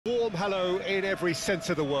warm hello in every sense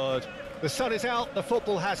of the word. The sun is out, the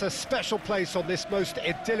football has a special place on this most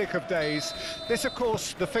idyllic of days. This, of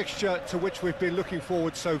course, the fixture to which we've been looking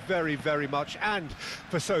forward so very, very much and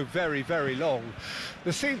for so very, very long.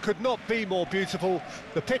 The scene could not be more beautiful.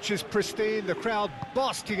 The pitch is pristine, the crowd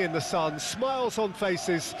basking in the sun, smiles on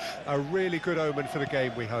faces. A really good omen for the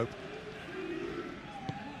game, we hope.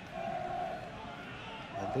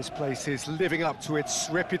 And this place is living up to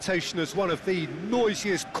its reputation as one of the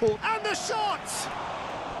noisiest courts. And the shot!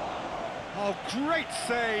 Oh, great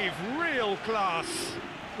save, real class.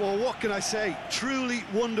 Well, what can I say? Truly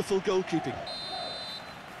wonderful goalkeeping.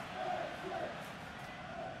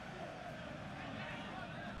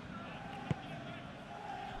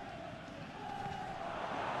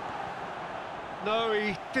 No,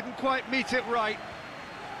 he didn't quite meet it right.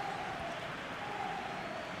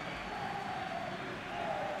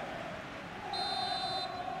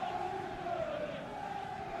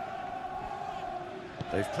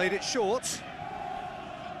 They've played it short.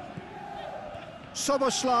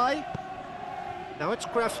 Soboslai. Now it's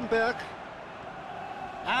Grafenberg.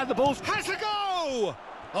 And the ball has a go!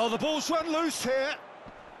 Oh, the ball's run loose here.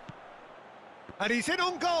 And he's in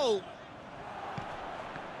on goal.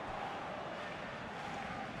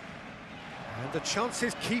 And the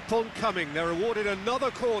chances keep on coming. They're awarded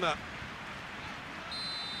another corner.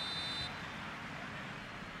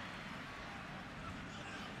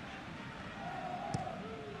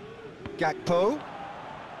 Gakpo.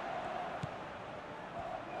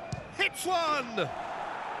 Hits one!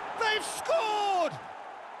 They've scored!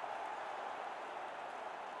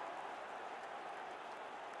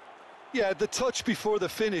 Yeah, the touch before the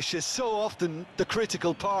finish is so often the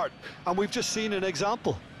critical part, and we've just seen an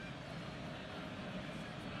example.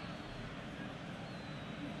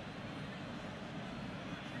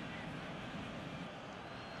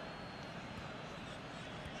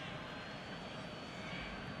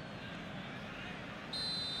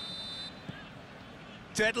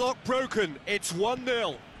 Deadlock broken, it's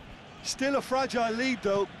 1-0. Still a fragile lead,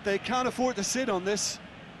 though. They can't afford to sit on this.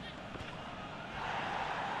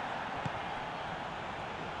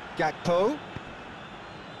 Gakpo.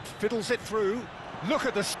 Fiddles it through. Look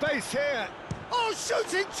at the space here. Oh,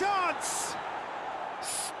 shooting chance!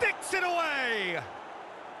 Sticks it away!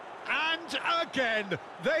 And again,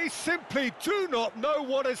 they simply do not know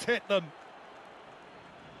what has hit them.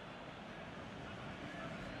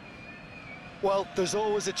 Well, there's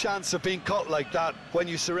always a chance of being caught like that when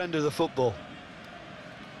you surrender the football.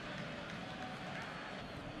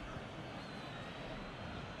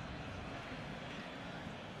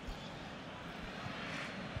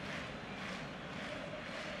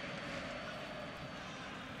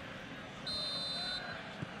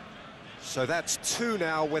 So that's 2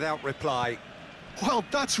 now without reply. Well,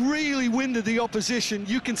 that's really winded the opposition.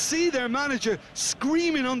 You can see their manager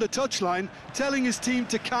screaming on the touchline, telling his team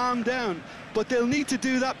to calm down. But they'll need to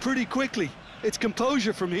do that pretty quickly. It's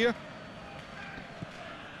composure from here.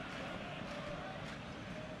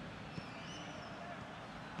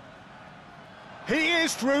 He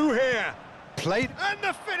is through here. Played and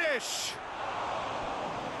the finish.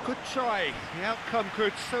 Good try. The outcome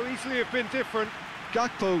could so easily have been different.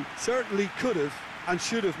 Gakpo certainly could have and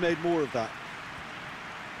should have made more of that.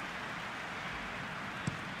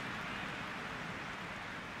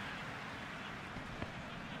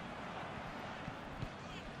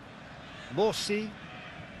 Morsi.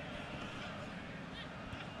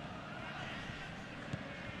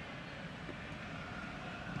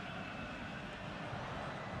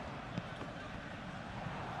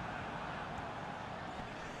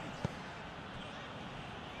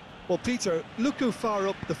 Well, Peter, look how far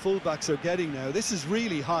up the fullbacks are getting now. This is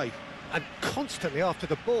really high. And constantly after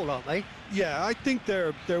the ball, aren't they? Yeah, I think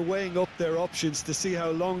they're weighing up their options to see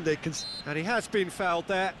how long they can... And he has been fouled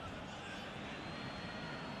there.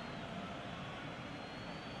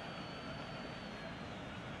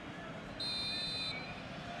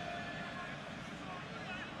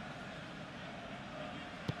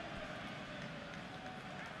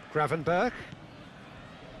 Gravenberg.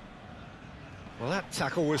 Well, that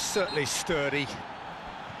tackle was certainly sturdy.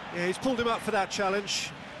 Yeah, he's pulled him up for that challenge.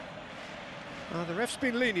 The ref's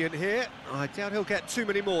been lenient here. I doubt he'll get too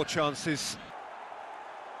many more chances.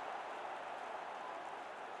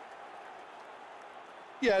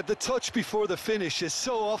 Yeah, the touch before the finish is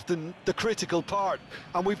so often the critical part,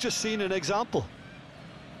 and we've just seen an example.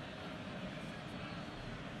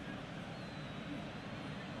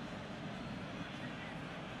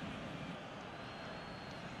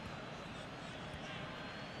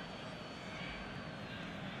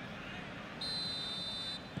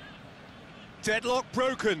 Deadlock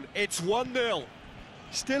broken, it's 1-0.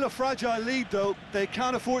 Still a fragile lead, though. They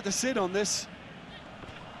can't afford to sit on this.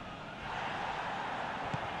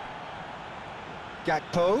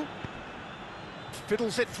 Gakpo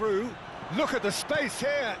fiddles it through. Look at the space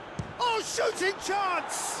here. Oh, shooting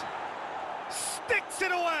chance! Sticks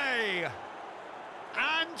it away!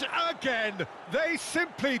 And again, they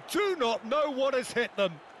simply do not know what has hit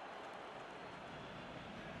them.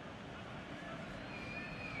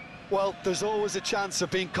 Well, there's always a chance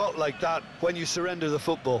of being caught like that when you surrender the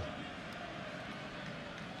football.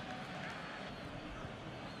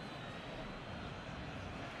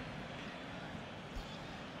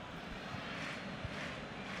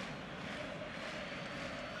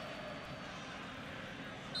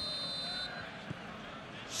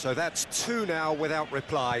 So that's two now without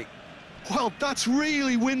reply. Well, that's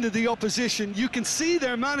really winded the opposition. You can see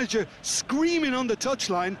their manager screaming on the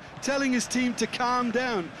touchline, telling his team to calm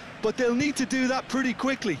down. But they'll need to do that pretty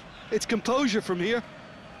quickly. It's composure from here.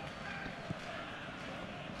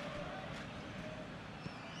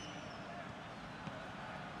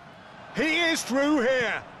 He is through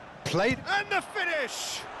here. Played and the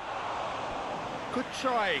finish. Good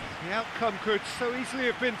try. The outcome could so easily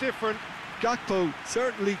have been different. Gakpo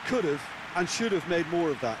certainly could have and should have made more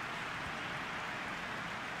of that.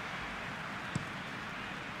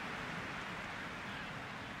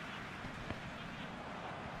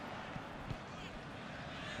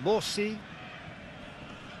 Morsi.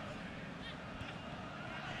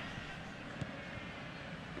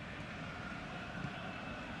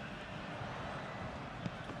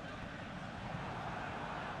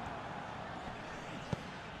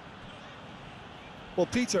 Well,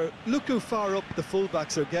 Peter, look how far up the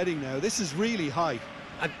fullbacks are getting now. This is really high.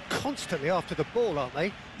 And constantly after the ball, aren't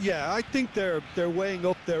they? Yeah, I think they're weighing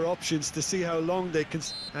up their options to see how long they can...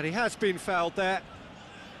 And he has been fouled there.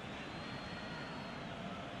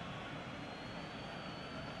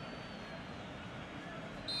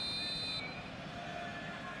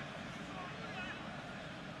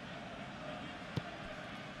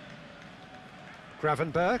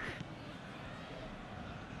 Gravenberg.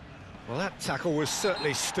 Well, that tackle was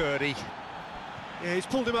certainly sturdy. Yeah, he's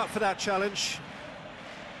pulled him up for that challenge.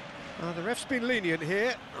 The ref's been lenient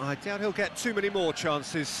here. I doubt he'll get too many more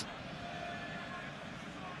chances.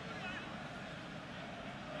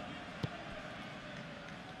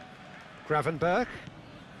 Gravenberg.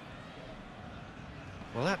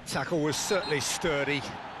 Well, that tackle was certainly sturdy.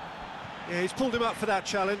 Yeah, he's pulled him up for that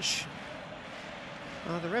challenge.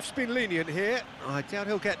 The ref's been lenient here. I doubt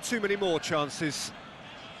he'll get too many more chances.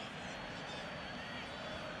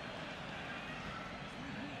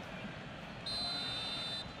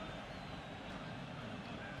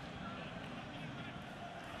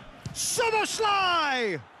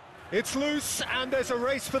 Soboslai! It's loose and there's a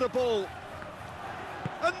race for the ball.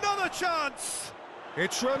 Another chance!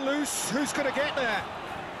 It's run loose, who's going to get there?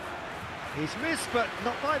 He's missed, but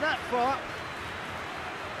not by that far.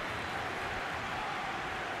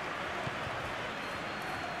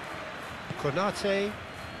 Konate.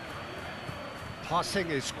 Passing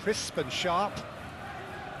is crisp and sharp.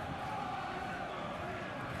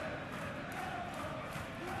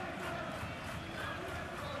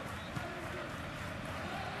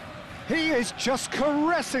 He is just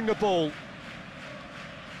caressing the ball.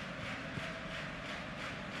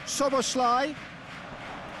 Soboslai.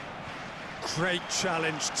 Great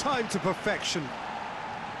challenge, time to perfection.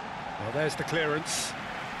 Well, there's the clearance.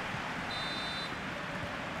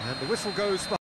 And the whistle goes by.